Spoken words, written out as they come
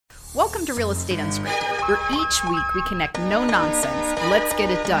Welcome to Real Estate Unscripted, where each week we connect no nonsense, let's get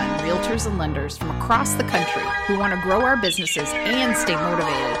it done realtors and lenders from across the country who want to grow our businesses and stay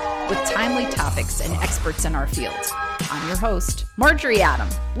motivated with timely topics and experts in our fields. I'm your host, Marjorie Adam.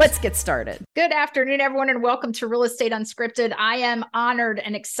 Let's get started. Good afternoon, everyone, and welcome to Real Estate Unscripted. I am honored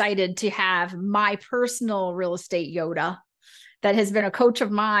and excited to have my personal real estate Yoda that has been a coach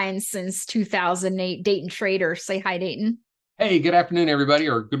of mine since 2008, Dayton Schrader. Say hi, Dayton. Hey, good afternoon, everybody,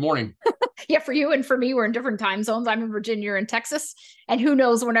 or good morning. Yeah, for you and for me, we're in different time zones. I'm in Virginia, you're in Texas, and who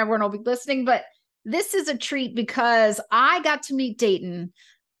knows when everyone will be listening. But this is a treat because I got to meet Dayton.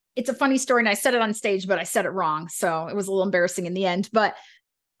 It's a funny story, and I said it on stage, but I said it wrong. So it was a little embarrassing in the end. But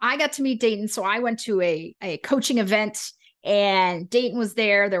I got to meet Dayton. So I went to a coaching event, and Dayton was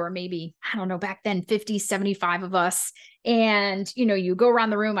there. There were maybe, I don't know, back then, 50, 75 of us. And, you go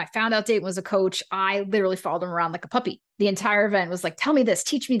around the room. I found out Dayton was a coach. I literally followed him around like a puppy. The entire event was like, tell me this,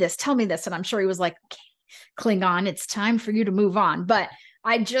 teach me this, tell me this. And I'm sure he was like, okay, Klingon, it's time for you to move on. But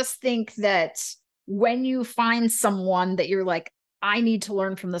I just think that when you find someone that you're like, I need to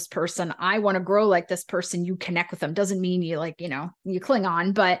learn from this person, I want to grow like this person, you connect with them. Doesn't mean you you cling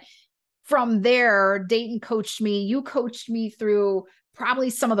on. But from there, Dayton coached me. You coached me through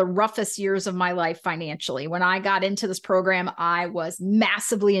probably some of the roughest years of my life financially. When I got into this program, I was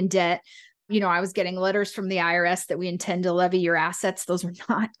massively in debt. I was getting letters from the IRS that we intend to levy your assets. Those were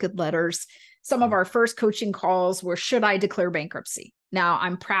not good letters. Some of our first coaching calls were, should I declare bankruptcy? Now,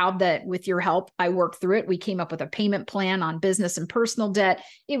 I'm proud that with your help, I worked through it. We came up with a payment plan on business and personal debt.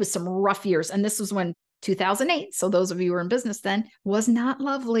 It was some rough years. And this was when 2008. So those of you who were in business then, was not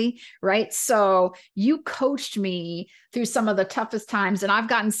lovely, right? So you coached me through some of the toughest times, and I've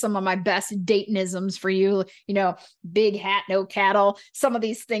gotten some of my best Daytonisms for you, big hat, no cattle, some of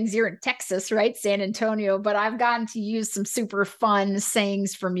these things. You're in Texas, right? San Antonio, but I've gotten to use some super fun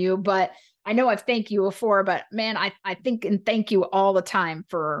sayings from you. But I know I've thanked you before, but man, I think and thank you all the time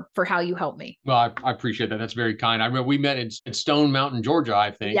for how you helped me. Well, I appreciate that. That's very kind. I remember we met in Stone Mountain, Georgia, I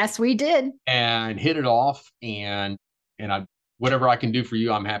think. Yes, we did. And hit it off. And whatever I can do for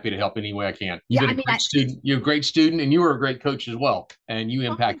you, I'm happy to help any way I can. You've been a great student. You're a great student, and you were a great coach as well. And you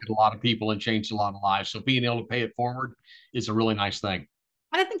impacted a lot of people and changed a lot of lives. So being able to pay it forward is a really nice thing.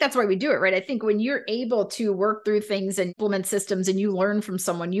 And I think that's why we do it, right? I think when you're able to work through things and implement systems and you learn from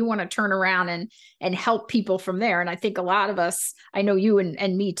someone, you want to turn around and help people from there. And I think a lot of us, I know you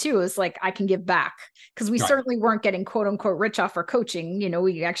and me too, is like, I can give back because we certainly weren't getting quote unquote rich off our coaching.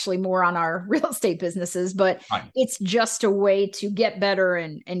 We actually more on our real estate businesses, but it's just a way to get better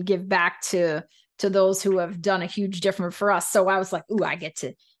and give back to those who have done a huge difference for us. So I was like, ooh, I get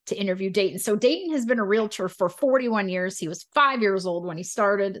to interview Dayton. So Dayton has been a realtor for 41 years. He was 5 years old when he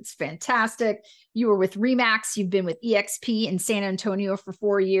started. It's fantastic. You were with Remax. You've been with EXP in San Antonio for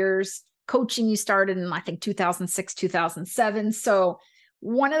 4 years. Coaching you started in, I think, 2006, 2007. So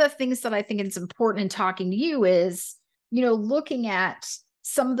one of the things that I think is important in talking to you is, looking at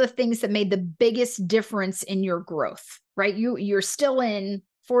some of the things that made the biggest difference in your growth, right? You're still in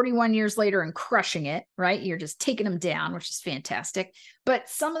 41 years later and crushing it, right? You're just taking them down, which is fantastic. But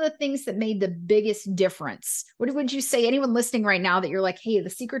some of the things that made the biggest difference, what would you say, anyone listening right now that you're like, hey,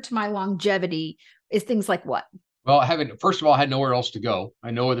 the secret to my longevity is things like what? Well, first of all, I had nowhere else to go.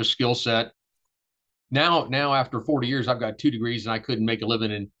 I know other skill set. Now after 40 years, I've got 2 degrees and I couldn't make a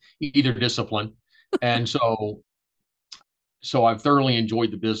living in either discipline. And so I've thoroughly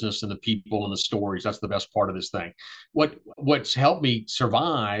enjoyed the business and the people and the stories. That's the best part of this thing. What's helped me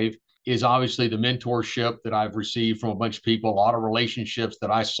survive is obviously the mentorship that I've received from a bunch of people, a lot of relationships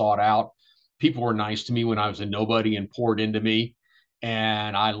that I sought out. People were nice to me when I was a nobody and poured into me.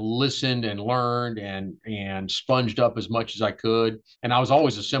 And I listened and learned and sponged up as much as I could. And I was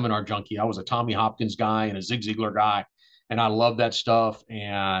always a seminar junkie. I was a Tommy Hopkins guy and a Zig Ziglar guy. And I loved that stuff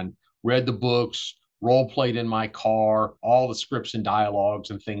and read the books, role played in my car, all the scripts and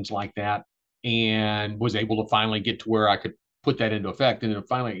dialogues and things like that, and was able to finally get to where I could put that into effect. And then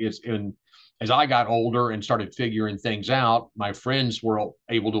finally, as I got older and started figuring things out, my friends were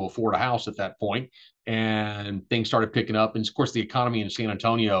able to afford a house at that point, and things started picking up. And of course, the economy in San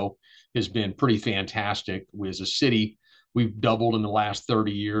Antonio has been pretty fantastic. As a city, we've doubled in the last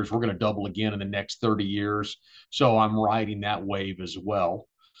 30 years. We're going to double again in the next 30 years. So I'm riding that wave as well.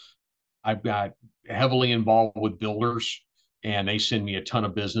 I've got heavily involved with builders, and they send me a ton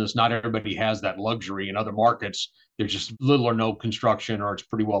of business. Not everybody has that luxury in other markets. There's just little or no construction, or it's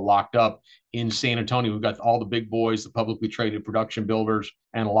pretty well locked up. In San Antonio, we've got all the big boys, the publicly traded production builders,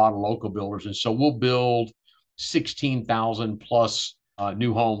 and a lot of local builders. And so we'll build 16,000 plus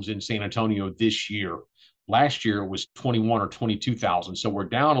new homes in San Antonio this year. Last year it was 21 or 22,000. So we're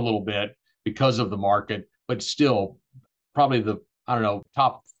down a little bit because of the market, but still probably the, I don't know,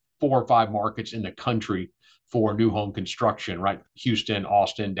 top 4 or 5 markets in the country for new home construction, right? Houston,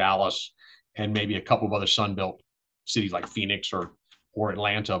 Austin, Dallas, and maybe a couple of other Sunbelt cities like Phoenix or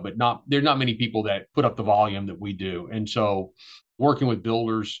Atlanta, but there's not many people that put up the volume that we do. And so working with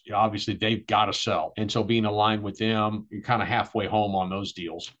builders, obviously they've got to sell. And so being aligned with them, you're kind of halfway home on those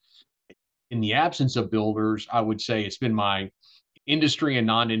deals. In the absence of builders, I would say it's been my industry and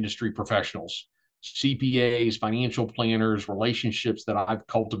non-industry professionals, CPAs, financial planners, relationships that I've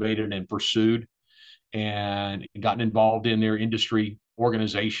cultivated and pursued and gotten involved in their industry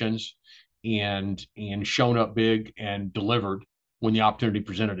organizations and shown up big and delivered when the opportunity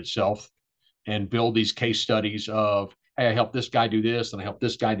presented itself, and build these case studies of, hey, I helped this guy do this and I helped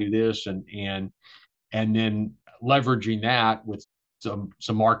this guy do this, and then leveraging that with some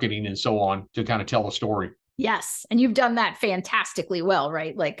marketing and so on to kind of tell a story. Yes. And you've done that fantastically well,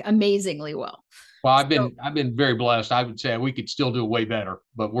 right? Like amazingly well. Well, I've been very blessed. I would say we could still do way better,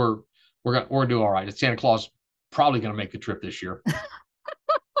 but we're gonna do all right. Santa Claus probably gonna make the trip this year.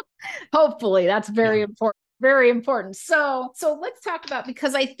 Hopefully. That's very important. Very important. So let's talk about,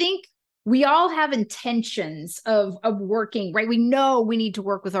 because I think we all have intentions of working, right? We know we need to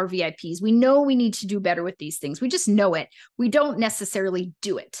work with our VIPs. We know we need to do better with these things. We just know it. We don't necessarily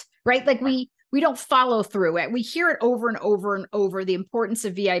do it, right? Like we don't follow through it. We hear it over and over and over, the importance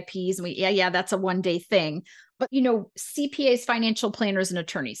of VIPs. And that's a one-day thing. But, CPAs, financial planners, and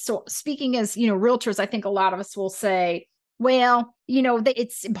attorneys. So speaking as, realtors, I think a lot of us will say, well,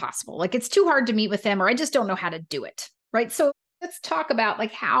 it's impossible. Like it's too hard to meet with them, or I just don't know how to do it. Right. So let's talk about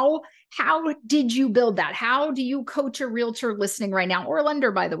like, how did you build that? How do you coach a realtor listening right now, or a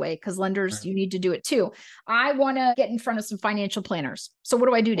lender, by the way, because lenders, right, you need to do it too. I want to get in front of some financial planners. So what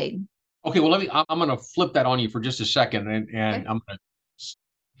do I do, Dayton? Okay. Well, I'm going to flip that on you for just a second, and okay, I'm going to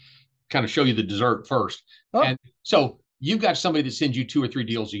kind of show you the dessert first. Oh. And so you've got somebody that sends you 2 or 3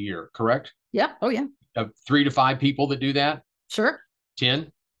 deals a year, correct? Yeah. Oh yeah. 3 to 5 people that do that? Sure. 10?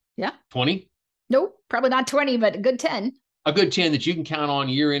 Yeah. 20? Nope, probably not 20, but a good 10. A good 10 that you can count on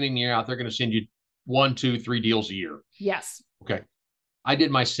year in and year out. They're going to send you 1, 2, 3 deals a year. Yes. Okay. I did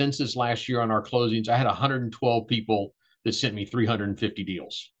my census last year on our closings. I had 112 people that sent me 350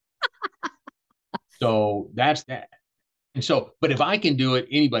 deals. So that's that. And so, but if I can do it,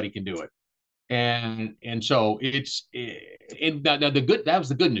 anybody can do it. And so that was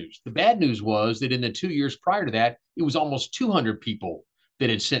the good news. The bad news was that in the 2 years prior to that, it was almost 200 people that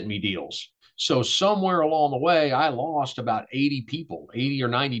had sent me deals. So somewhere along the way, I lost about 80 or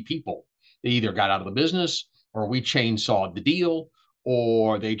 90 people. They either got out of the business, or we chainsawed the deal,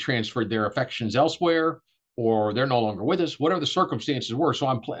 or they transferred their affections elsewhere, or they're no longer with us, whatever the circumstances were. So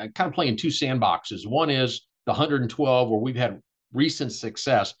I'm kind of playing 2 sandboxes. One is the 112 where we've had recent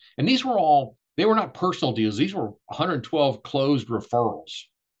success. And they were not personal deals. These were 112 closed referrals.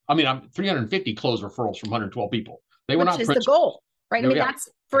 I mean, 350 closed referrals from 112 people. They were not principal. Which is the goal, right? I mean, that's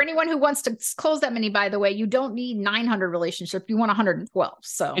for anyone who wants to close that many, by the way, you don't need 900 relationships. You want 112.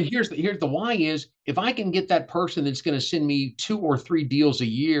 So, and here's the why is, if I can get that person that's going to send me 2 or 3 deals a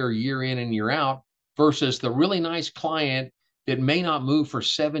year in and year out, versus the really nice client that may not move for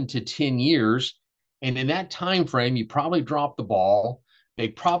 7 to 10 years. And in that time frame, you probably dropped the ball. They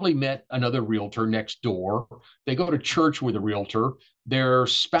probably met another realtor next door. They go to church with a realtor. Their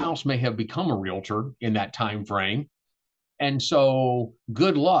spouse may have become a realtor in that time frame. And so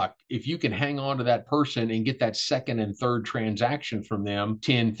good luck if you can hang on to that person and get that second and third transaction from them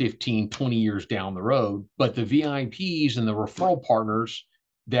 10, 15, 20 years down the road. But the VIPs and the referral partners,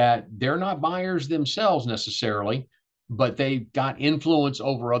 that they're not buyers themselves necessarily, but they've got influence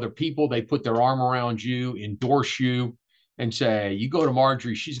over other people. They put their arm around you, endorse you, and say, you go to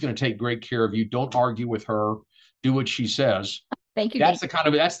Marjorie, she's going to take great care of you. Don't argue with her. Do what she says. Thank you. That's the kind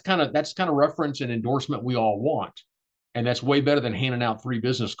of reference and endorsement we all want. And that's way better than handing out 3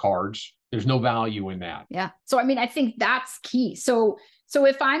 business cards. There's no value in that. Yeah. So, I mean, I think that's key. So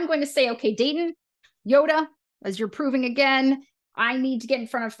if I'm going to say, okay, Dayton, Yoda, as you're proving again, I need to get in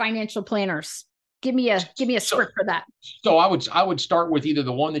front of financial planners. Give me a script for that. So I would start with either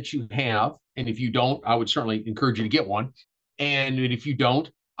the one that you have, and if you don't, I would certainly encourage you to get one. And if you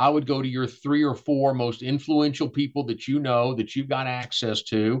don't, I would go to your 3 or 4 most influential people that you know, that you've got access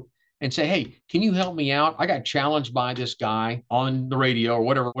to, and say, hey, can you help me out? I got challenged by this guy on the radio or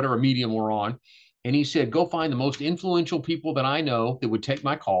whatever medium we're on. And he said, go find the most influential people that I know that would take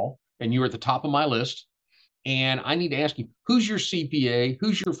my call. And you're at the top of my list. And I need to ask you, who's your CPA?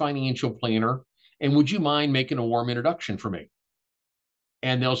 Who's your financial planner? And would you mind making a warm introduction for me?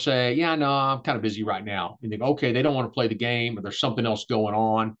 and they'll say, yeah, no, I'm kind of busy right now. And they go, okay, they don't want to play the game, or there's something else going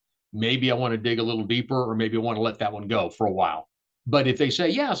on. Maybe I want to dig a little deeper, or maybe I want to let that one go for a while. But if they say,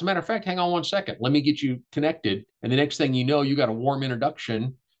 yeah, as a matter of fact, hang on 1 second, let me get you connected. And the next thing you know, you got a warm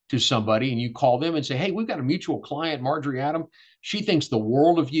introduction to somebody, and you call them and say, hey, we've got a mutual client, Marjorie Adam. She thinks the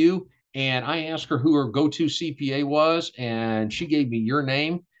world of you. And I asked her who her go-to CPA was, and she gave me your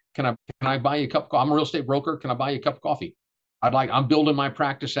name. Can I buy you a cup of coffee? I'm a real estate broker. Can I buy you a cup of coffee? I'm building my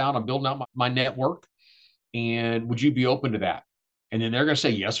practice out. I'm building out my network. And would you be open to that? And then they're going to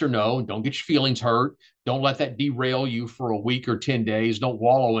say yes or no. Don't get your feelings hurt. Don't let that derail you for a week or 10 days. Don't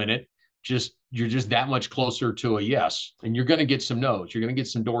wallow in it. You're just that much closer to a yes. And you're going to get some no's. You're going to get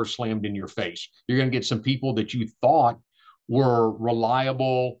some doors slammed in your face. You're going to get some people that you thought were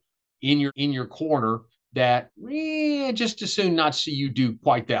reliable in your corner that just as soon not see you do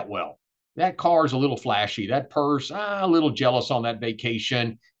quite that well. That car's a little flashy. That purse, a little jealous on that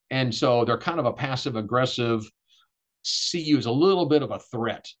vacation. And so they're kind of a passive aggressive, see you as a little bit of a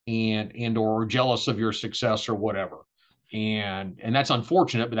threat and or jealous of your success or whatever. And that's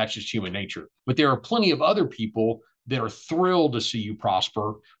unfortunate, but that's just human nature. But there are plenty of other people that are thrilled to see you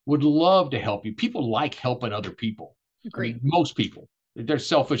prosper, would love to help you. People like helping other people. Great. I mean, most people. There's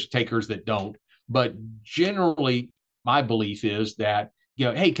selfish takers that don't. But generally, my belief is that,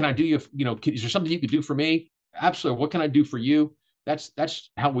 hey, can I do you, is there something you could do for me? Absolutely. What can I do for you? That's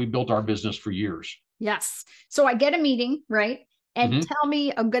how we built our business for years. Yes. So I get a meeting, right? And tell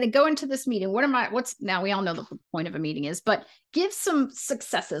me, I'm going to go into this meeting. Now we all know the point of a meeting is, but give some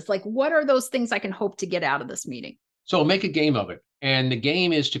successes. Like, what are those things I can hope to get out of this meeting? So make a game of it. And the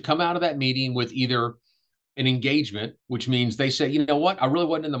game is to come out of that meeting with either an engagement, which means they say, you know what, I really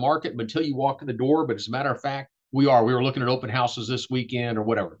wasn't in the market until you walk in the door. But as a matter of fact, we were looking at open houses this weekend or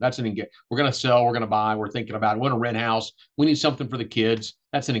whatever. That's an engagement. We're going to sell, we're going to buy, we're thinking about it. We want to rent a house. We need something for the kids.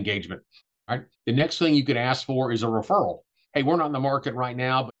 That's an engagement. All right. The next thing you could ask for is a referral. Hey, we're not in the market right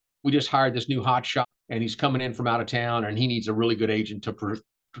now, but we just hired this new hot shot and he's coming in from out of town and he needs a really good agent to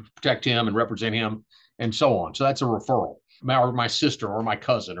protect him and represent him and so on. So that's a referral. Or my sister or my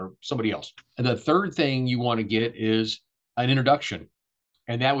cousin or somebody else. And the third thing you want to get is an introduction.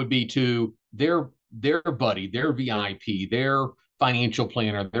 And that would be to their buddy, their VIP, their financial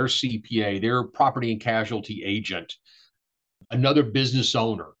planner, their CPA, their property and casualty agent, another business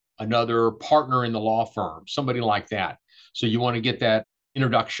owner, another partner in the law firm, somebody like that. So you want to get that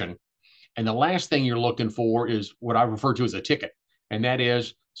introduction. And the last thing you're looking for is what I refer to as a ticket. And that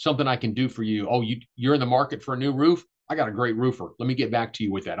is something I can do for you. Oh, you're in the market for a new roof? I got a great roofer. Let me get back to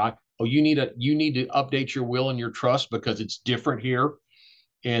you with that. You need to update your will and your trust because it's different here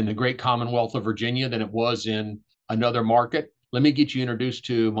in the great Commonwealth of Virginia than it was in another market. Let me get you introduced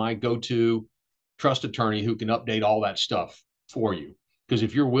to my go-to trust attorney who can update all that stuff for you. Because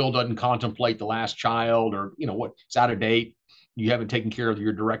if your will doesn't contemplate the last child or it's out of date, you haven't taken care of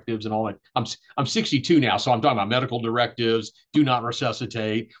your directives and all that. I'm 62 now, so I'm talking about medical directives. Do not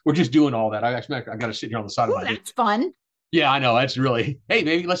resuscitate. We're just doing all that. I got to sit here on the side of my head. That's fun. Yeah, I know. That's really, hey,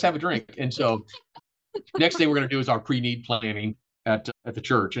 baby, let's have a drink. And so next thing we're going to do is our pre-need planning at the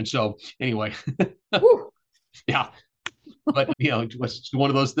church. And so anyway, yeah, but it's one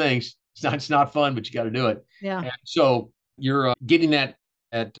of those things. It's not fun, but you got to do it. Yeah. And so you're getting that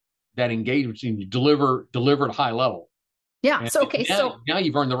engagement and you deliver at a high level. Yeah. And so, okay. Now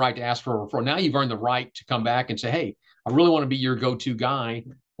you've earned the right to ask for a referral. Now you've earned the right to come back and say, hey, I really want to be your go-to guy.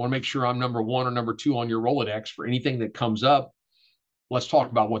 I want to make sure I'm number one or number two on your Rolodex for anything that comes up. Let's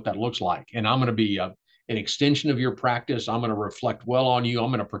talk about what that looks like. And I'm going to be an extension of your practice. I'm going to reflect well on you. I'm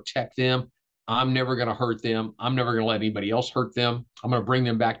going to protect them. I'm never going to hurt them. I'm never going to let anybody else hurt them. I'm going to bring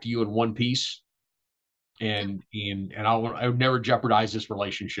them back to you in one piece. And I would never jeopardize this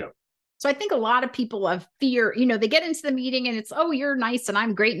relationship. So I think a lot of people have fear, they get into the meeting and it's, oh, you're nice and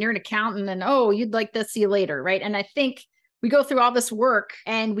I'm great and you're an accountant and oh, you'd like this, see you later. Right. And I think we go through all this work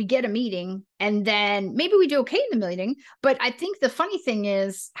and we get a meeting and then maybe we do okay in the meeting. But I think the funny thing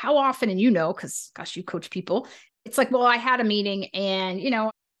is how often, and because gosh, you coach people, it's like, well, I had a meeting and,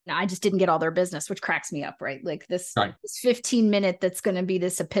 I just didn't get all their business, which cracks me up, right? Like this 15-minute that's going to be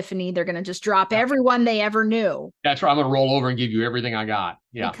this epiphany. They're going to just drop everyone they ever knew. That's right. I'm going to roll over and give you everything I got.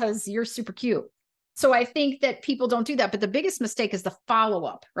 Yeah. Because you're super cute. So I think that people don't do that. But the biggest mistake is the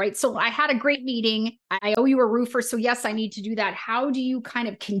follow-up, right? So I had a great meeting. I owe you a roofer. So yes, I need to do that. How do you kind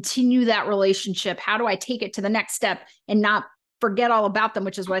of continue that relationship? How do I take it to the next step and not forget all about them,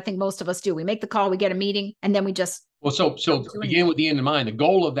 which is what I think most of us do. We make the call, we get a meeting, and then we just... Well, so begin with the end in mind. The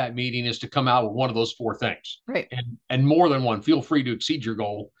goal of that meeting is to come out with one of those four things. Right. And more than one. Feel free to exceed your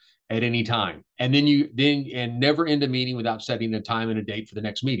goal at any time. And and never end a meeting without setting a time and a date for the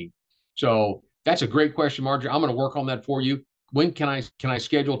next meeting. So that's a great question, Marjorie. I'm going to work on that for you. When can I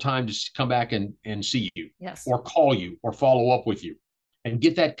schedule time to come back and see you, Yes. or call you, or follow up with you, and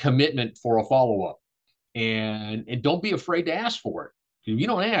get that commitment for a follow up? And don't be afraid to ask for it. If you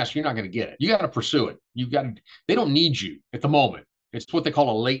don't ask, you're not going to get it. You got to pursue it. They don't need you at the moment. It's what they call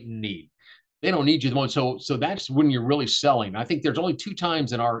a latent need. They don't need you at the moment. So that's when you're really selling. I think there's only two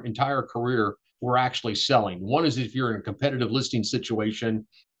times in our entire career we're actually selling. One is if you're in a competitive listing situation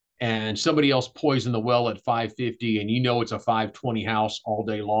and somebody else poisoned the well at 550 and you know it's a 520 house all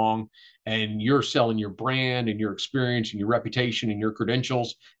day long, and you're selling your brand and your experience and your reputation and your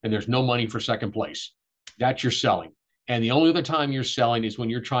credentials, and there's no money for second place. That's your selling. And the only other time you're selling is when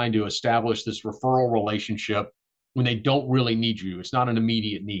you're trying to establish this referral relationship when they don't really need you. It's not an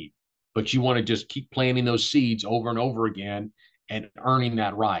immediate need, but you want to just keep planting those seeds over and over again and earning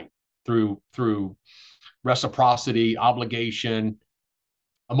that right through reciprocity, obligation.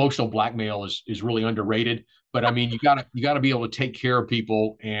 Emotional blackmail is really underrated, but I mean, you gotta be able to take care of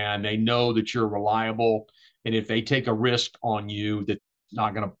people, and they know that you're reliable, and if they take a risk on you, that's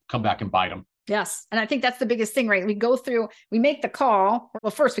not going to come back and bite them. Yes. And I think that's the biggest thing, right? We make the call.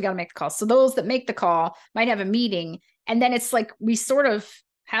 Well, first we got to make the call. So those that make the call might have a meeting, and then it's like we sort of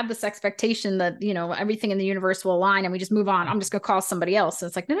have this expectation that, everything in the universe will align and we just move on. I'm just going to call somebody else. And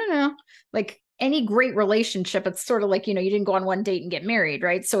it's like, no. Like any great relationship, it's sort of like, you didn't go on one date and get married,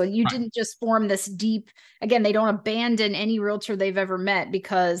 right? So you didn't just form this deep, again, they don't abandon any realtor they've ever met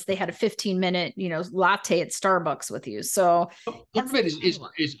because they had a 15-minute, latte at Starbucks with you. So part of it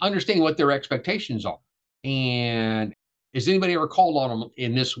is understanding what their expectations are. And has anybody ever called on them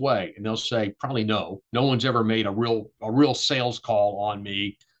in this way? And they'll say, probably no. No one's ever made a real sales call on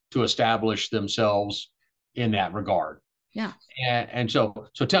me to establish themselves in that regard. Yeah. And so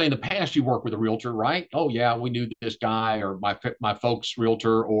tell you in the past you worked with a realtor, right? Oh yeah, we knew this guy, or my folks'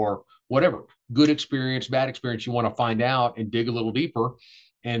 realtor, or whatever. Good experience, bad experience. You want to find out and dig a little deeper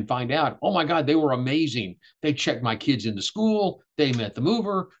and find out, oh my God, they were amazing. They checked my kids into school. They met the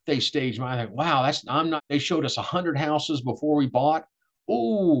mover. They staged my, wow, they showed us 100 houses before we bought.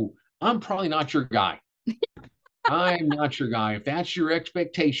 Oh, I'm probably not your guy. I'm not your guy. If that's your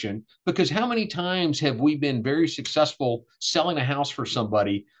expectation, because how many times have we been very successful selling a house for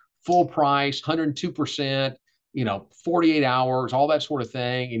somebody, full price, 102%, 48 hours, all that sort of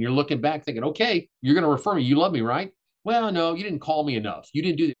thing. And you're looking back thinking, okay, you're going to refer me. You love me, right? Well, no, you didn't call me enough. You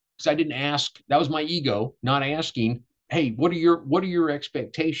didn't do that because I didn't ask. That was my ego not asking. Hey, what are your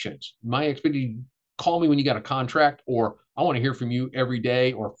expectations? My expectation, call me when you got a contract, or I want to hear from you every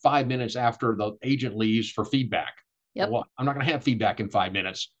day or 5 minutes after the agent leaves for feedback. Yep. Well, I'm not going to have feedback in 5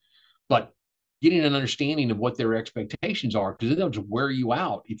 minutes, but getting an understanding of what their expectations are, because they'll just wear you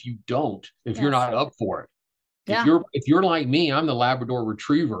out if you're not up for it. Yeah. If you're like me, I'm the Labrador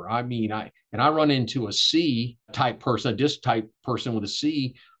Retriever. I mean, I run into a C type person, a disc type person with a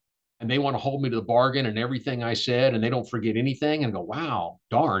C, and they want to hold me to the bargain and everything I said, and they don't forget anything, and go, wow,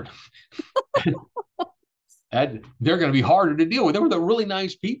 darn. They're going to be harder to deal with. They were the really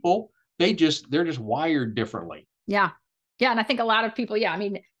nice people. They're just wired differently. Yeah. Yeah. And I think a lot of people, yeah. I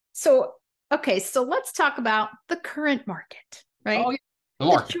mean, okay. So let's talk about the current market, right? Oh, yeah. The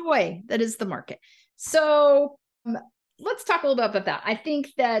market. The joy that is the market. So let's talk a little bit about that. I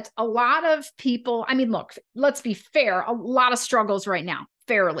think that a lot of people, I mean, look, let's be fair, a lot of struggles right now,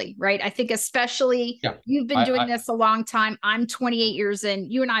 fairly, right? I think especially you've been doing this a long time. I'm 28 years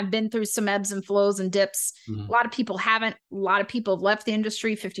in. You and I have been through some ebbs and flows and dips. Mm-hmm. A lot of people haven't. A lot of people have left the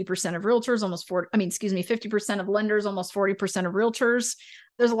industry. 50% of realtors, 50% of lenders, almost 40% of realtors.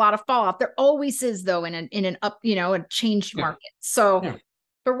 There's a lot of fallout. There always is, though, in an up, a changed market. So,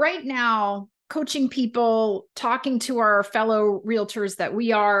 but right now, coaching people, talking to our fellow realtors that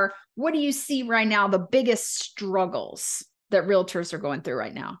we are, what do you see right now the biggest struggles that realtors are going through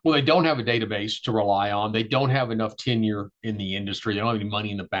right now? Well, they don't have a database to rely on. They don't have enough tenure in the industry. They don't have any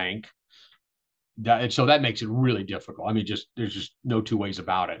money in the bank. So that makes it really difficult. I mean, there's just no two ways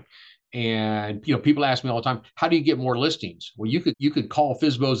about it. And people ask me all the time, how do you get more listings? Well, you could call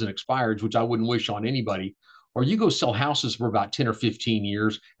FSBOs and expireds, which I wouldn't wish on anybody, or you go sell houses for about 10 or 15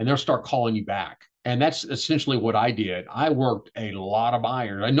 years and they'll start calling you back. And that's essentially what I did. I worked a lot of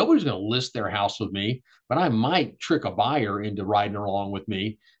buyers. Nobody's going to list their house with me, but I might trick a buyer into riding along with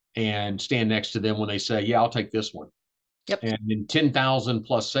me and stand next to them when they say, yeah, I'll take this one. Yep. And in 10,000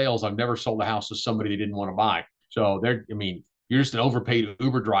 plus sales, I've never sold a house to somebody they didn't want to buy. So you're just an overpaid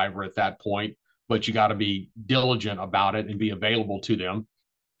Uber driver at that point, but you got to be diligent about it and be available to them.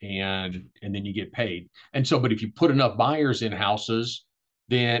 And then you get paid. And so, but if you put enough buyers in houses,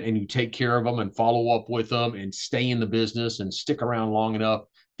 then and you take care of them and follow up with them and stay in the business and stick around long enough,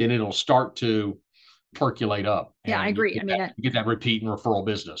 then it'll start to percolate up. Yeah, I And agree. I mean, you get that repeat and referral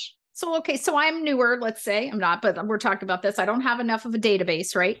business. so, okay, so I'm newer, let's say I'm not, but we're talking about this. I don't have enough of a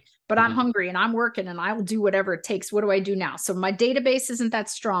database, right? But I'm hungry and I'm working and I will do whatever it takes. What do I do now? So my database isn't that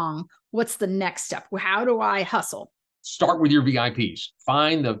strong. What's the next step? How do I hustle? Start with your VIPs.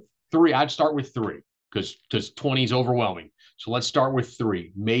 Find the three. I'd start with three because 20 is overwhelming. So let's start with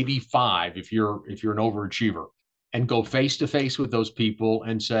three, maybe five if you're an overachiever, and go face to face with those people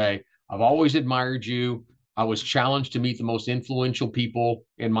and say, I've always admired you. I was challenged to meet the most influential people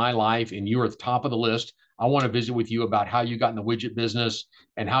in my life, and you're at the top of the list. I want to visit with you about how you got in the widget business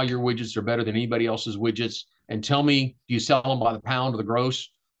and how your widgets are better than anybody else's widgets. And tell me, do you sell them by the pound or the gross?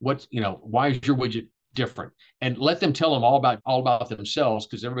 Why is your widget different? And let them tell them all about themselves,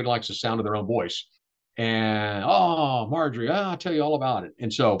 because everybody likes the sound of their own voice. And Marjorie, I'll tell you all about it.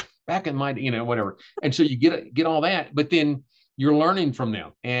 And so back in my, whatever. And so you get all that, but then you're learning from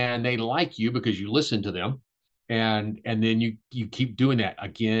them and they like you because you listen to them. And then you keep doing that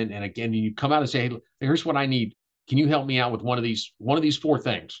again and again. And you come out and say, hey, here's what I need. Can you help me out with one of these four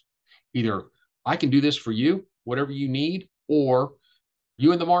things? Either I can do this for you, whatever you need, or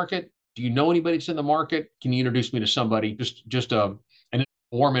you in the market? Do you know anybody that's in the market? Can you introduce me to somebody? Just a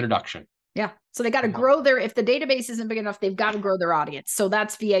warm introduction. Yeah. So they got to grow if the database isn't big enough, they've got to grow their audience. So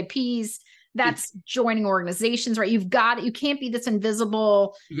that's VIPs, that's joining organizations, right? You can't be this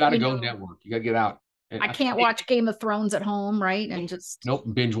invisible. You got to go network. You got to get out. I can't watch Game of Thrones at home, right? And just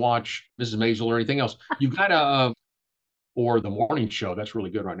binge watch Mrs. Maisel or anything else. You've got to, or the morning show. That's really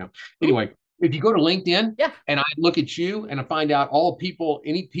good right now. Anyway, if you go to LinkedIn and I look at you and I find out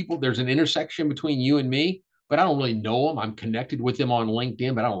any people, there's an intersection between you and me, but I don't really know them. I'm connected with them on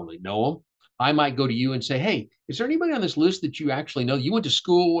LinkedIn, but I don't really know them. I might go to you and say, hey, is there anybody on this list that you actually know? You went to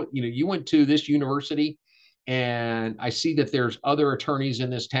school, you went to this university, and I see that there's other attorneys in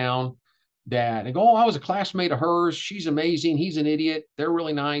this town that they go, I was a classmate of hers. She's amazing. He's an idiot. They're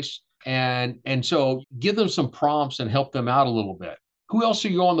really nice. And so give them some prompts and help them out a little bit. Who else are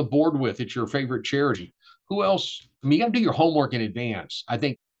you on the board with at your favorite charity? Who else? I mean, you got to do your homework in advance. I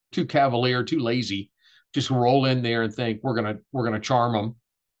think too cavalier, too lazy, just roll in there and think we're gonna charm them.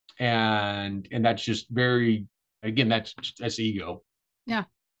 And that's just that's ego. Yeah.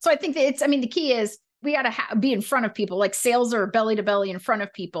 So I think that the key is we got to be in front of people. Like sales are belly to belly in front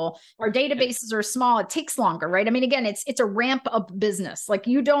of people. Our databases are small. It takes longer, right? I mean, again, it's a ramp up business. Like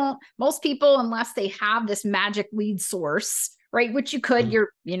most people, unless they have this magic lead source, right? Which you could, your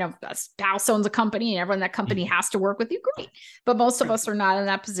spouse owns a company and everyone in that company has to work with you. Great. But most of us are not in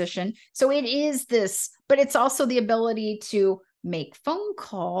that position. So it is this, but it's also the ability to make phone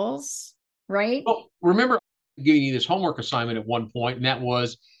calls, right? Well, remember giving you this homework assignment at one point, and that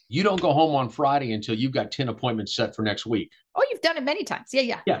was, you don't go home on Friday until you've got 10 appointments set for next week. Oh, you've done it many times.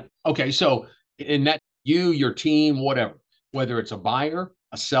 Yeah. Yeah. Okay. So in that, your team, whatever, whether it's a buyer,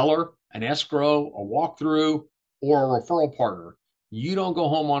 a seller, an escrow, a walkthrough, or a referral partner, you don't go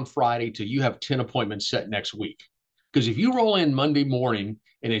home on Friday till you have 10 appointments set next week. Because if you roll in Monday morning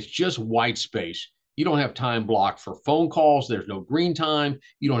and it's just white space, you don't have time blocked for phone calls. There's no green time.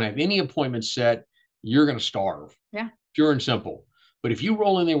 You don't have any appointments set. You're going to starve. Yeah. Pure and simple. But if you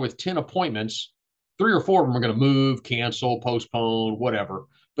roll in there with 10 appointments, 3 or 4 of them are going to move, cancel, postpone, whatever.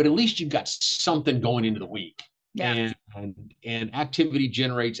 But at least you've got something going into the week. Yeah. And activity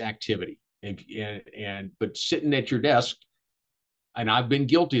generates activity. But sitting at your desk, and I've been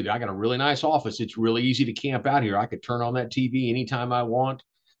guilty of it. I got a really nice office. It's really easy to camp out here. I could turn on that TV anytime I want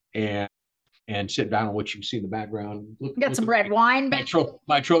and sit down on what you can see in the background. Got some red wine. My trophy.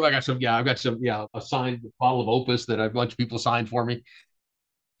 I got some. Yeah, I've got some. Yeah, a signed bottle of Opus that a bunch of people signed for me.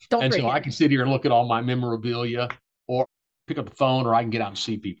 And so I can sit here and look at all my memorabilia, or pick up the phone, or I can get out and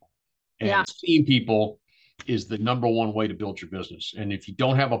see people. And seeing people is the number one way to build your business. And if you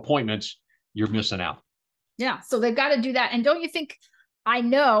don't have appointments, you're missing out. Yeah. So they've got to do that. And don't you think, I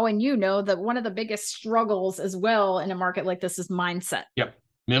know, and that one of the biggest struggles as well in a market like this is mindset. Yep.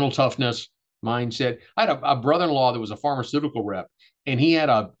 Mental toughness, mindset. I had a brother-in-law that was a pharmaceutical rep, and he had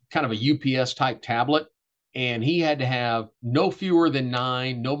a kind of a UPS type tablet, and he had to have no fewer than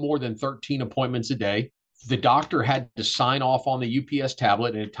 9, no more than 13 appointments a day. The doctor had to sign off on the UPS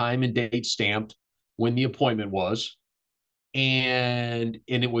tablet and a time and date stamped when the appointment was. And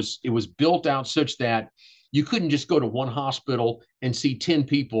it was built out such that you couldn't just go to one hospital and see 10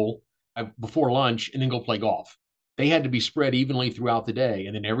 people before lunch and then go play golf. They had to be spread evenly throughout the day.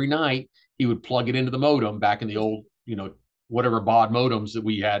 And then every night he would plug it into the modem back in the old, whatever baud modems that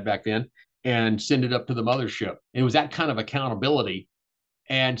we had back then, and send it up to the mothership. And it was that kind of accountability.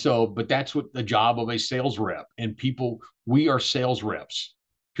 And so, but that's what the job of a sales rep. And people, we are sales reps,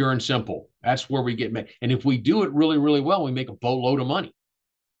 pure and simple. That's where we get made. And if we do it really, really well, we make a boatload of money.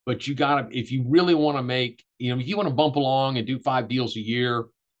 But you got to, if you really want to make, if you want to bump along and do 5 deals a year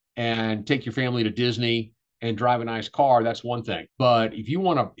and take your family to Disney and drive a nice car, that's one thing. But if you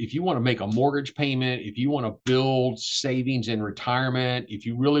want to make a mortgage payment, if you want to build savings in retirement, if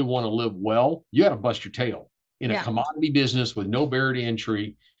you really want to live well, you got to bust your tail. In a commodity business with no barrier to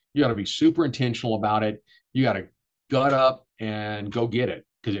entry, you got to be super intentional about it. You got to gut up and go get it,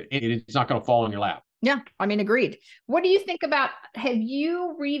 because it's not going to fall in your lap. Yeah, I mean, agreed. What do you think about, have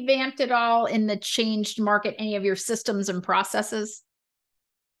you revamped it all in the changed market, any of your systems and processes?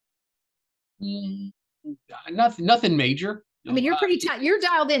 Nothing major. I mean, you're you're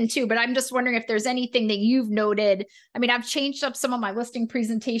dialed in too, but I'm just wondering if there's anything that you've noted. I mean, I've changed up some of my listing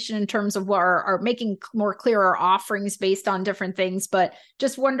presentation in terms of what are making more clear our offerings based on different things, but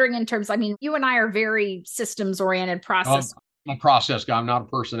just wondering in terms, I mean, you and I are very systems oriented process. I'm a process guy. I'm not a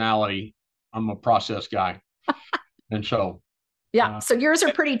personality. I'm a process guy. And so. Yeah. So yours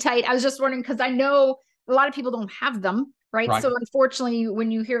are pretty tight. I was just wondering, because I know a lot of people don't have them. Right. So unfortunately,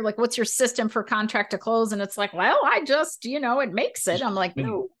 when you hear like, what's your system for contract to close? And it's like, well, I just, it makes it. I'm like,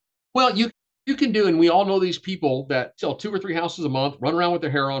 no. Well, you can do, and we all know these people that sell 2 or 3 houses a month, run around with their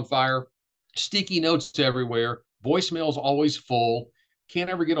hair on fire, sticky notes everywhere, voicemail's always full, can't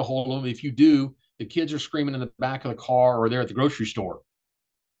ever get a hold of them. If you do, the kids are screaming in the back of the car or they're at the grocery store.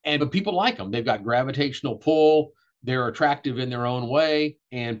 But people like them. They've got gravitational pull. They're attractive in their own way,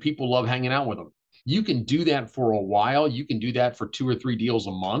 and people love hanging out with them. You can do that for a while. You can do that for 2 or 3 deals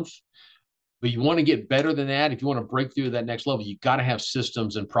a month. But you want to get better than that. If you want to break through that next level, you got to have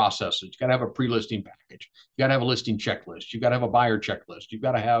systems and processes. You got to have a pre-listing package. You got to have a listing checklist. You got to have a buyer checklist. You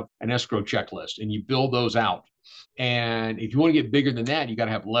got to have an escrow checklist, and you build those out. And if you want to get bigger than that, you got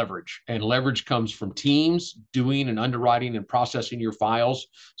to have leverage. And leverage comes from teams doing and underwriting and processing your files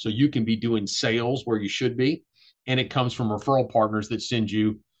so you can be doing sales where you should be. And it comes from referral partners that send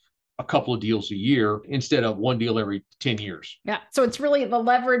you a couple of deals a year instead of 1 deal every 10 years. Yeah. So it's really the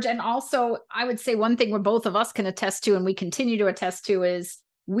leverage. And also, I would say one thing where both of us can attest to, and we continue to attest to, is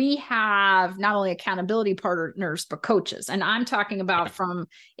we have not only accountability partners, but coaches. And I'm talking about from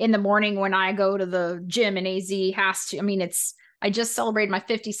in the morning when I go to the gym and AZ has to, I mean, I just celebrated my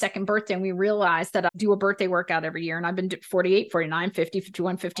 52nd birthday, and we realized that I do a birthday workout every year, and I've been 48, 49, 50,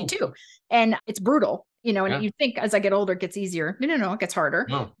 51, 52. And it's brutal. And you think as I get older, it gets easier. No, it gets harder.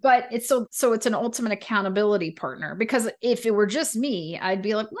 No. But it's so it's an ultimate accountability partner, because if it were just me, I'd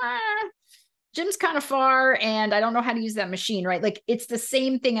be like, gym's kind of far and I don't know how to use that machine, right? Like it's the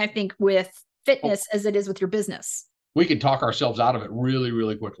same thing, I think, with fitness as it is with your business. We can talk ourselves out of it really,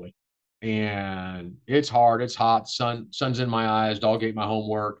 really quickly. And it's hard. It's hot. Sun's in my eyes. Dog ate my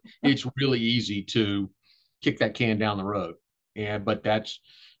homework. It's really easy to kick that can down the road. But that's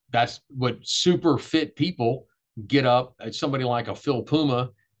what super fit people get up. Somebody like a Phil Puma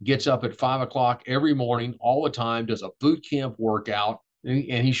gets up at 5 o'clock every morning, all the time, does a boot camp workout, and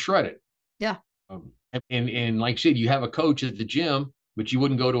he's shredded. Yeah. And like I said, you have a coach at the gym, but you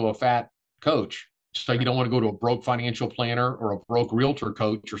wouldn't go to a fat coach. So you don't want to go to a broke financial planner or a broke realtor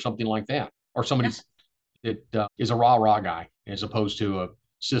coach or something like that, or somebody that is a rah-rah guy as opposed to a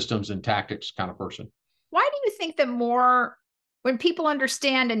systems and tactics kind of person. Why do you think that more, when people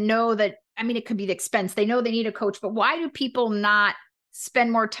understand and know that, I mean, it could be the expense, they know they need a coach, but why do people not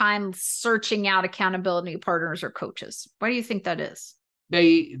spend more time searching out accountability partners or coaches? Why do you think that is?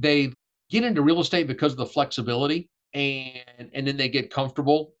 They get into real estate because of the flexibility, and then they get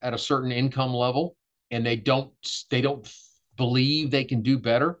comfortable at a certain income level, and they don't believe they can do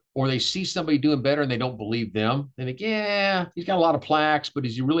better, or they see somebody doing better and they don't believe them. They think, yeah, he's got a lot of plaques, but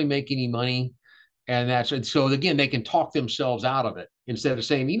is he really making any money? And so again, they can talk themselves out of it instead of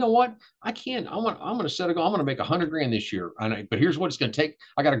saying, you know what, I can't, I'm going to set a goal. I'm going to make $100,000 this year. But here's what it's going to take.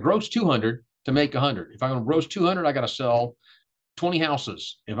 I got to gross 200 to make 100. If I'm going to gross 200, I got to sell 20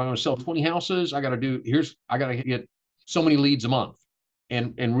 houses. If I'm going to sell 20 houses, I got to get so many leads a month,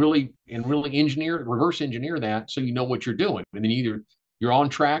 and really reverse engineer that, so you know what you're doing. And then either you're on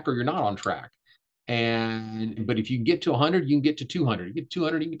track or you're not on track. But if you can get to 100, you can get to 200. You get to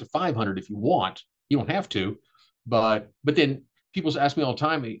 200, you can get to 500 if you want. You don't have to, but then people ask me all the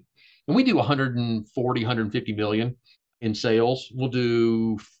time, and we do 140, 150 million in sales. We'll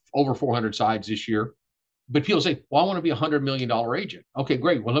do over 400 sides this year. But people say, well, I want to be $100 million agent. Okay,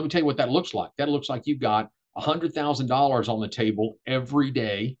 great. Well, let me tell you what that looks like. That looks like you've got $100,000 on the table every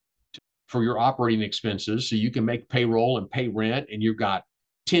day for your operating expenses, so you can make payroll and pay rent, and you've got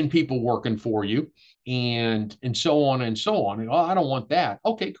 10 people working for you, and so on and so on. And, oh, I don't want that.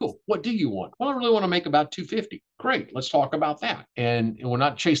 Okay, cool. What do you want? Well, I really want to make about 250. Great. Let's talk about that. And we'll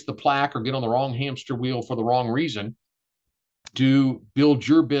not chase the plaque or get on the wrong hamster wheel for the wrong reason. Do build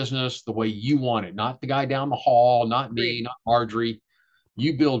your business the way you want it, not the guy down the hall, not me, not Marjorie.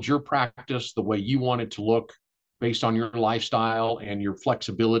 You build your practice the way you want it to look, based on your lifestyle and your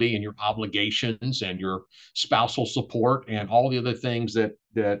flexibility and your obligations and your spousal support and all the other things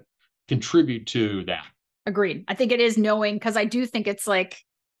that contribute to that. Agreed. I think it is knowing, because I do think it's like,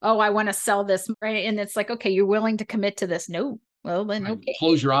 oh, I want to sell this, right? And it's like, okay, you're willing to commit to this. No. Well, then, okay.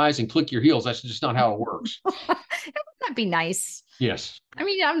 Close your eyes and click your heels. That's just not how it works. That'd be nice. Yes. I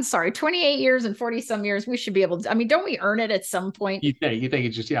mean, I'm sorry, 28 years and 40 some years, we should be able to, I mean, don't we earn it at some point? You think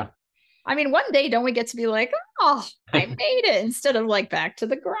it's just, yeah. I mean, one day, don't we get to be like, oh, I made it, instead of like back to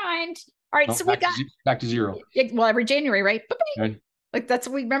the grind. All right. So we got back to zero. Well, every January, right? Okay. Like that's,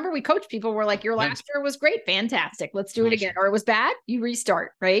 we remember we coach people, we're like, your last year was great. Fantastic. Let's do it again. Or it was bad. You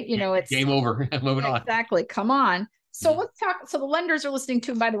restart, right? You know, it's game over. Moving on. Exactly. Come on. So let's talk. So the lenders are listening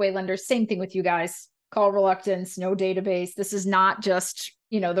to, by the way, lenders, same thing with you guys. Call reluctance, no database. This is not just,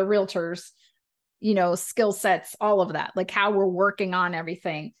 the realtors, skill sets, all of that, like how we're working on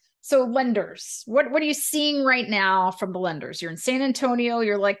everything. So lenders, what are you seeing right now from the lenders? You're in San Antonio.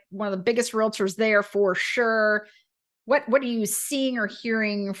 You're like one of the biggest realtors there for sure. What are you seeing or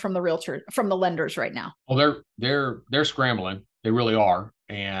hearing from the lenders right now? Well, they're scrambling. They really are.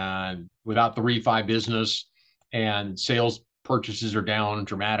 And without the refi business, and sales purchases are down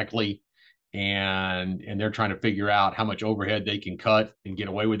dramatically, and they're trying to figure out how much overhead they can cut and get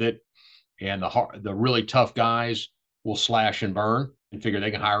away with it. And the really tough guys will slash and burn and figure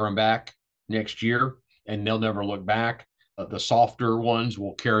they can hire them back next year, and they'll never look back. The softer ones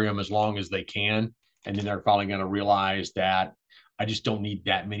will carry them as long as they can, and then they're probably going to realize that I just don't need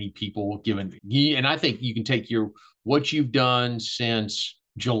that many people given. And I think you can take what you've done since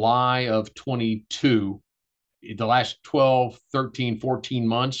July of 22, the last 12, 13, 14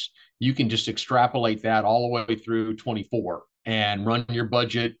 months, you can just extrapolate that all the way through 24 and run your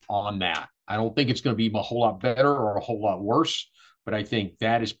budget on that. I don't think it's going to be a whole lot better or a whole lot worse, but I think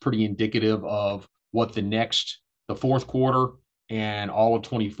that is pretty indicative of what the fourth quarter and all of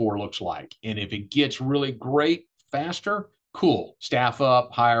 24 looks like. And if it gets really great faster, cool. Staff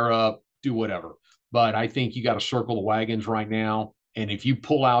up, hire up, do whatever. But I think you got to circle the wagons right now. And if you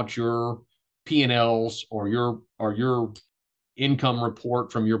pull out your P&Ls or your income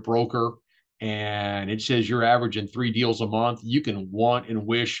report from your broker, and it says you're averaging 3 deals a month, you can want and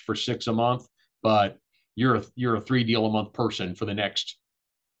wish for 6 a month, but you're a 3 deal a month person for the next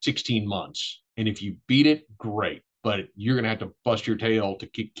 16 months. And if you beat it, great. But you're going to have to bust your tail to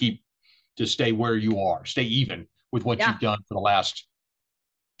keep to stay where you are, stay even with what you've done for the last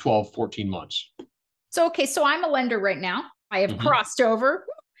 12, 14 months. So, okay. So I'm a lender right now. I have crossed over,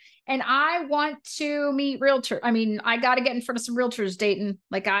 and I want to meet realtors. I mean, I got to get in front of some realtors, Dayton.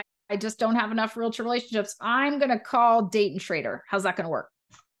 Like I just don't have enough realtor relationships. I'm going to call Dayton Schrader. How's that going to work?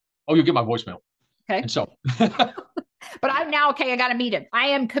 Oh, you'll get my voicemail. Okay. And so, but I'm now, okay, I got to meet him. I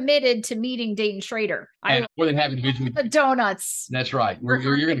am committed to meeting Dayton Schrader. I'm more than happy to meet you. The donuts. That's right. You're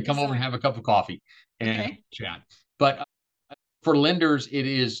going to come over and have a cup of coffee and chat. But for lenders, it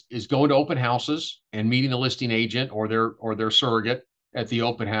is going to open houses and meeting the listing agent or their surrogate at the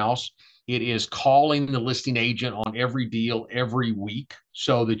open house. It is calling the listing agent on every deal every week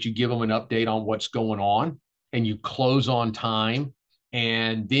so that you give them an update on what's going on and you close on time.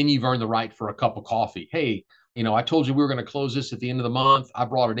 And then you've earned the right for a cup of coffee. Hey, I told you we were going to close this at the end of the month. I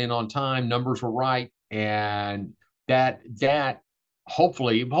brought it in on time. Numbers were right. And that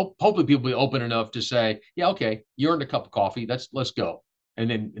hopefully people will be open enough to say, yeah, okay, you earned a cup of coffee. Let's go.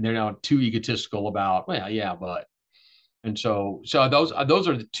 And they're not too egotistical about, well, yeah, but. And so those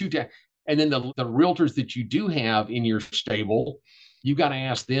are the two. And then the realtors that you do have in your stable, you've got to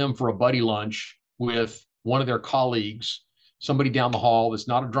ask them for a buddy lunch with one of their colleagues, somebody down the hall that's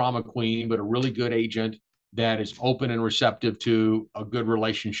not a drama queen, but a really good agent that is open and receptive to a good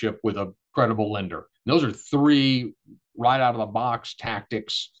relationship with a credible lender. And those are 3 right out of the box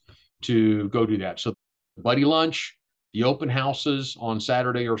tactics to go do that. So buddy lunch, the open houses on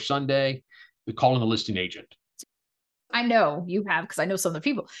Saturday or Sunday, calling the listing agent. I know you have, because I know some of the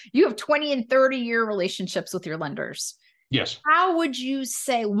people. You have 20 and 30-year relationships with your lenders. Yes. How would you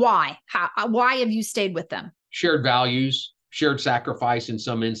say why? Why have you stayed with them? Shared values, shared sacrifice in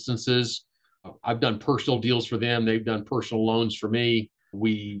some instances. I've done personal deals for them. They've done personal loans for me.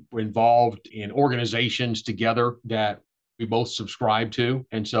 We were involved in organizations together that we both subscribe to.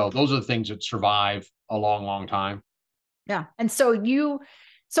 And so those are the things that survive a long, long time. Yeah. And so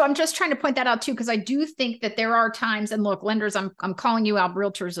So I'm just trying to point that out too, because I do think that there are times, and look, lenders, I'm calling you out,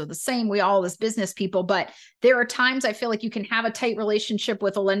 realtors are the same. We all as business people, but there are times I feel like you can have a tight relationship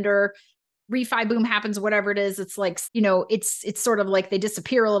with a lender. Refi boom happens, whatever it is. It's like, it's sort of like they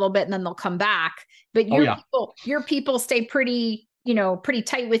disappear a little bit and then they'll come back. But your people stay pretty, pretty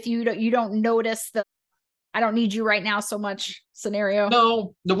tight with you. You don't notice the I don't need you right now so much scenario.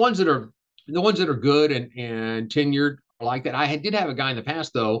 No, the ones that are good and tenured like that. I did have a guy in the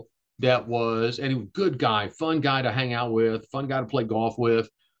past though that was, and he was a good guy, fun guy to hang out with, fun guy to play golf with.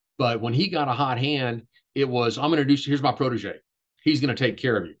 But when he got a hot hand, it was, I'm going to do, here's my protege. He's going to take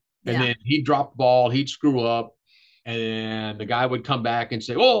care of you. And then he'd drop the ball, he'd screw up, and the guy would come back and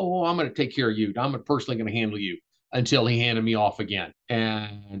say, oh, I'm going to take care of you. I'm personally going to handle you, until he handed me off again.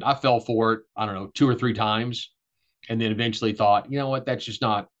 And I fell for it, I don't know, 2 or 3 times. And then eventually thought, you know what, that's just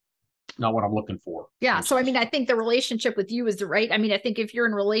not what I'm looking for. Yeah. So, I mean, I think the relationship with you is the right. I mean, I think if you're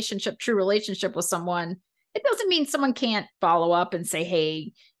in a true relationship with someone, it doesn't mean someone can't follow up and say,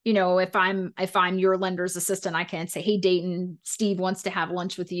 hey, if I'm your lender's assistant, I can say, hey, Dayton, Steve wants to have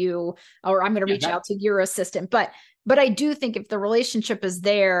lunch with you, or I'm going to reach out to your assistant. But I do think if the relationship is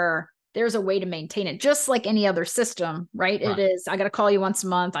there's a way to maintain it, just like any other system, right? It is, I got to call you once a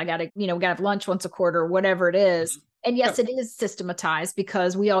month. I got to, we got to have lunch once a quarter, whatever it is. And yes, it is systematized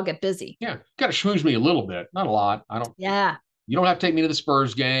because we all get busy. Yeah. Got to schmooze me a little bit, not a lot. You don't have to take me to the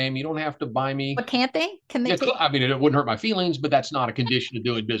Spurs game. You don't have to buy me. But can't they? Can they? I mean, it wouldn't hurt my feelings, but that's not a condition of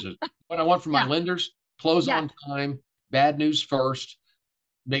doing business. What I want from my lenders, close on time, bad news first,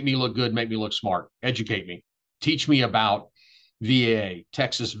 make me look good, make me look smart, educate me, teach me about VA,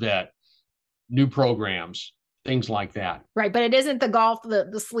 Texas Vet, new programs, things like that. Right. But it isn't the golf,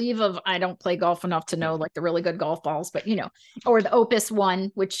 the sleeve of, I don't play golf enough to know like the really good golf balls, but or the Opus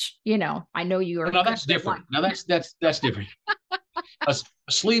one, which, I know you are. No, that's different. Now that's different. a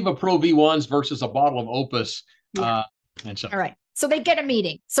sleeve of Pro V1s versus a bottle of Opus. And so. All right. So they get a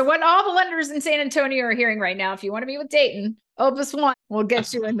meeting. So what all the lenders in San Antonio are hearing right now, if you want to meet with Dayton, Opus 1 will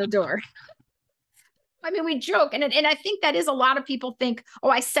get you in the door. I mean, we joke. And I think that is a lot of people think, oh,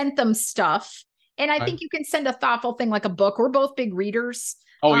 I sent them stuff. And I think you can send a thoughtful thing like a book. We're both big readers.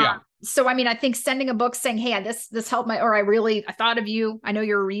 Oh, yeah. So, I mean, I think sending a book saying, hey, this helped I thought of you. I know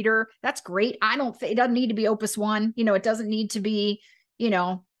you're a reader. That's great. It doesn't need to be Opus 1. It doesn't need to be,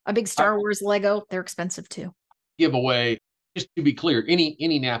 a big Star Wars Lego. They're expensive too. Give away, just to be clear,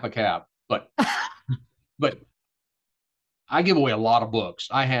 any Napa cab, but I give away a lot of books.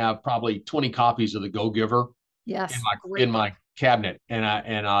 I have probably 20 copies of The Go-Giver in my cabinet. And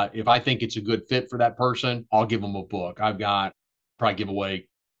if I think it's a good fit for that person, I'll give them a book. I've got probably give away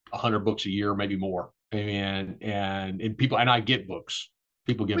 100 books a year, maybe more. And people, and I get books.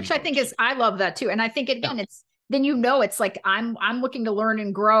 People give me books. I think I love that too. And I think it's it's like I'm looking to learn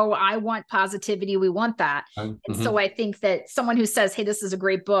and grow. I want positivity. We want that. And so I think that someone who says, hey, this is a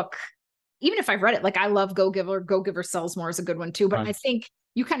great book, even if I've read it, like I love Go-Giver. Go-Giver Sells More is a good one too. But I think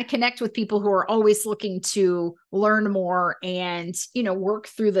you kind of connect with people who are always looking to learn more and, work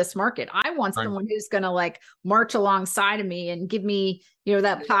through this market. I want someone who's going to like march alongside of me and give me,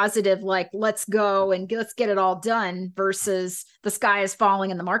 that positive, like, let's go and let's get it all done versus the sky is falling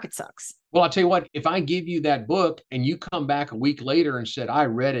and the market sucks. Well, I'll tell you what, if I give you that book and you come back a week later and said, I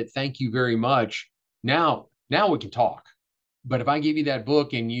read it, thank you very much. Now we can talk. But if I give you that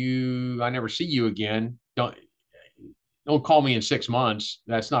book and I never see you again, don't call me in 6 months.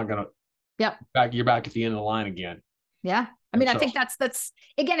 That's not going to, you're back at the end of the line again. Yeah. I mean, I think that's,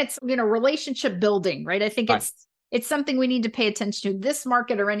 again, it's, relationship building, right? I think it's something we need to pay attention to, this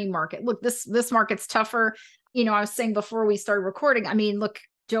market or any market. Look, this market's tougher. I was saying before we started recording, I mean, look,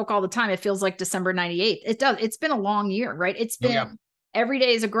 joke all the time. It feels like December 98. It does. It's been a long year, right? It's been every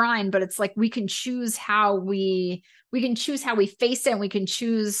day is a grind, but it's like, we can choose how we face it, and we can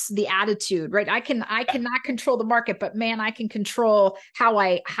choose the attitude, right? I cannot control the market, but man, I can control how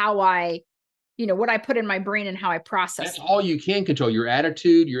I what I put in my brain and how I process. That's all you can control: your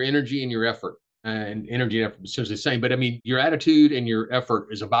attitude, your energy, and your effort. And energy and effort is essentially the same, but I mean, your attitude and your effort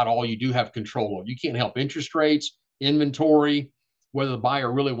is about all you do have control of. You can't help interest rates, inventory, whether the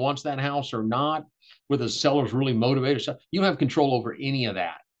buyer really wants that house or not, whether the seller's really motivated. So you don't have control over any of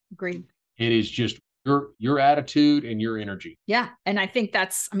that. Agreed. It is just your attitude and your energy. Yeah. And I think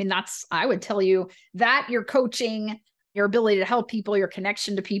I would tell you that your coaching, your ability to help people, your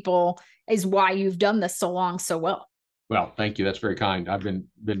connection to people is why you've done this so long, so well. Well, thank you. That's very kind. I've been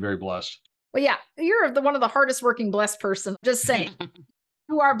very blessed. Well, yeah, you're one of the hardest working blessed person. Just saying.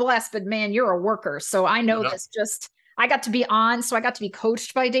 You are blessed, but man, you're a worker. So I know this I got to be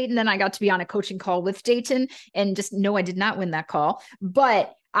coached by Dayton. Then I got to be on a coaching call with Dayton, and just no, I did not win that call,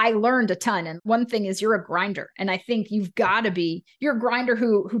 but I learned a ton. And one thing is you're a grinder. And I think you're a grinder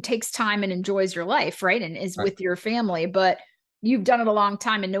who takes time and enjoys your life, right? And is with your family, but you've done it a long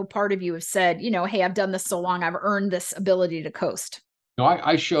time and no part of you have said, hey, I've done this so long, I've earned this ability to coast. No,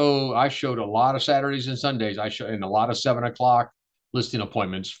 I showed a lot of Saturdays and Sundays. I showed in a lot of 7 o'clock listing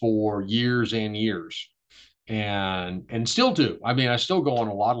appointments for years and years, and still do. I mean, I still go on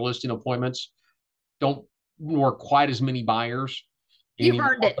a lot of listing appointments. Don't work quite as many buyers. You've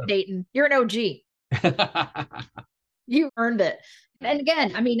earned it, Dayton. You're an OG. You earned it. And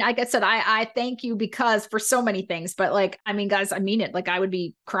again, I mean, like I said, I thank you because for so many things, but like, I mean, guys, I mean it. Like I would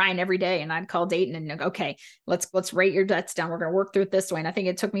be crying every day and I'd call Dayton and go, okay, let's rate your debts down. We're going to work through it this way. And I think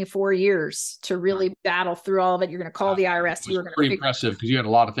it took me 4 years to really battle through all of it. You're going to call the IRS. You were going to pretty impressive because you had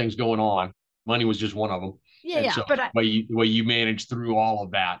a lot of things going on. Money was just one of them. Yeah. So but the way you managed through all of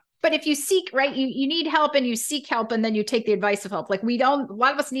that. But if you seek, right, you need help and you seek help and then you take the advice of help. Like a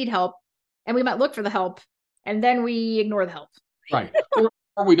lot of us need help and we might look for the help and then we ignore the help. Right.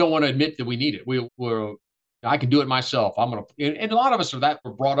 Or we don't want to admit that we need it. I can do it myself. And a lot of us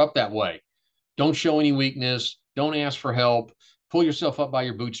we're brought up that way. Don't show any weakness. Don't ask for help. Pull yourself up by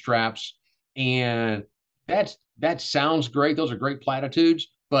your bootstraps. And that sounds great. Those are great platitudes,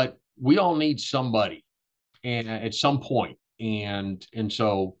 but we all need somebody and at some point. And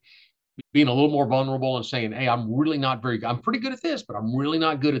so being a little more vulnerable and saying, hey, I'm pretty good at this, but I'm really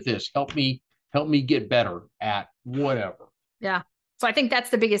not good at this. Help me get better at whatever. Yeah. So I think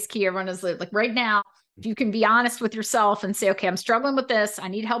that's the biggest key. Everyone is like right now, if you can be honest with yourself and say, okay, I'm struggling with this. I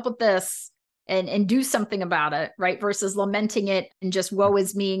need help with this and do something about it. Right. Versus lamenting it and just woe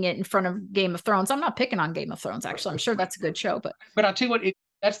is meing it in front of Game of Thrones. I'm not picking on Game of Thrones. Actually, I'm sure that's a good show, but I'll tell you what,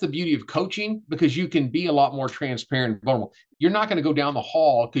 that's the beauty of coaching because you can be a lot more transparent and vulnerable. You're not going to go down the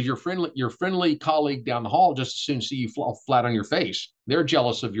hall because your friendly colleague down the hall just as soon see you fall flat on your face. They're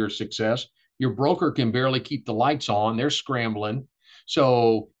jealous of your success. Your broker can barely keep the lights on. They're scrambling.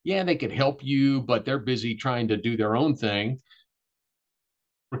 So yeah, they could help you, but they're busy trying to do their own thing.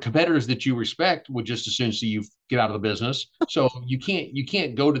 For competitors that you respect would just as soon see you get out of the business. So you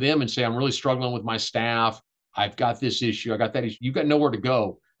can't go to them and say, I'm really struggling with my staff. I've got this issue. I got that issue. You've got nowhere to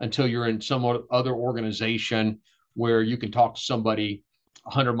go until you're in some other organization where you can talk to somebody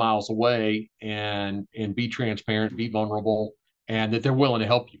 100 miles away and be transparent, be vulnerable, and that they're willing to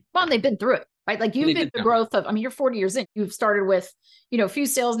help you. Well, they've been through it. Right. Like you've been the growth of, I mean, you're 40 years in, you've started with, a few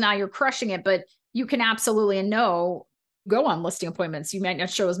sales. Now you're crushing it, but you can absolutely go on listing appointments. You might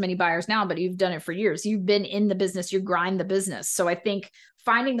not show as many buyers now, but you've done it for years. You've been in the business, you grind the business. So I think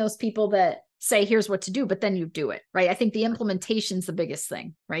finding those people that say, here's what to do, but then you do it. Right. I think the implementation is the biggest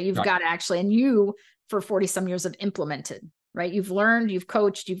thing, right? You've got to actually, and you for 40 some years have implemented, right? You've learned, you've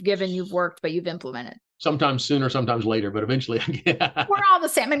coached, you've given, you've worked, but you've implemented. Sometimes sooner, sometimes later, but eventually. We're all the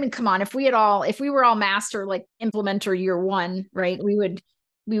same. I mean, come on. If we were all master, like implementer year one, right, we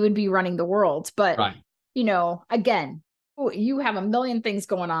would be running the world. But, again, you have a million things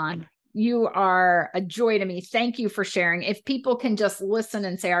going on. You are a joy to me. Thank you for sharing. If people can just listen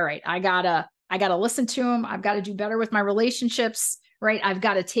and say, all right, I gotta listen to them. I've got to do better with my relationships, right? I've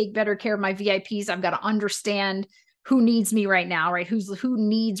got to take better care of my VIPs. I've got to understand who needs me right now, right? Who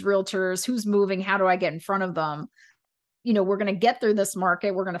needs realtors, who's moving, how do I get in front of them? We're going to get through this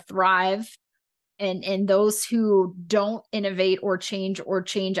market. We're going to thrive. And those who don't innovate or change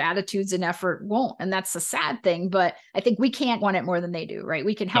attitudes and effort won't. And that's the sad thing, but I think we can't want it more than they do, right?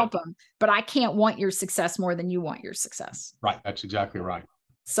 We can help them, but I can't want your success more than you want your success. Right. That's exactly right.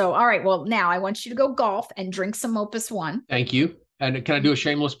 So, all right. Well, now I want you to go golf and drink some Opus One. Thank you. And can I do a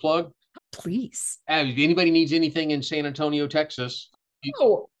shameless plug? Please. If anybody needs anything in San Antonio, Texas,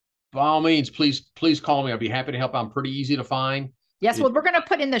 by all means, please call me. I'll be happy to help. I'm pretty easy to find. Yes. Well, we're going to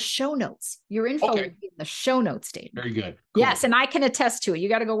put in the show notes. Your info will be in the show notes, Dayton. Very good. Cool. Yes. And I can attest to it. You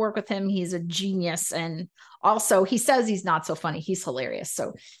got to go work with him. He's a genius. And also he says he's not so funny. He's hilarious.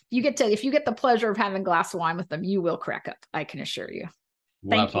 So if you get the pleasure of having a glass of wine with him, you will crack up. I can assure you.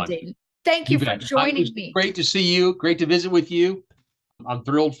 Thank you, Dayton. Thank you for joining me. Great to see you. Great to visit with you. I'm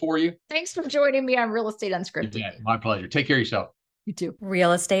thrilled for you. Thanks for joining me on Real Estate Unscripted. Yeah, my pleasure. Take care of yourself. You too.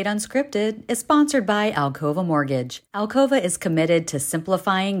 Real Estate Unscripted is sponsored by Alcova Mortgage. Alcova is committed to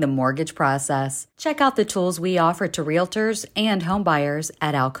simplifying the mortgage process. Check out the tools we offer to realtors and home buyers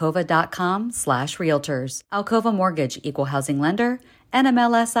at alcova.com/realtors. Alcova Mortgage, Equal Housing Lender,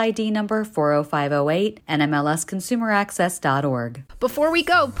 NMLS ID number 40508, NMLSconsumeraccess.org. Before we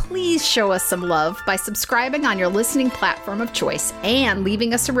go, please show us some love by subscribing on your listening platform of choice and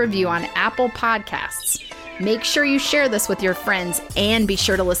leaving us a review on Apple Podcasts. Make sure you share this with your friends and be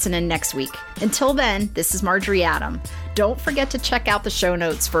sure to listen in next week. Until then, this is Marjorie Adam. Don't forget to check out the show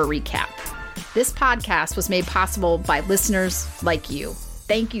notes for a recap. This podcast was made possible by listeners like you.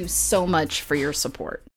 Thank you so much for your support.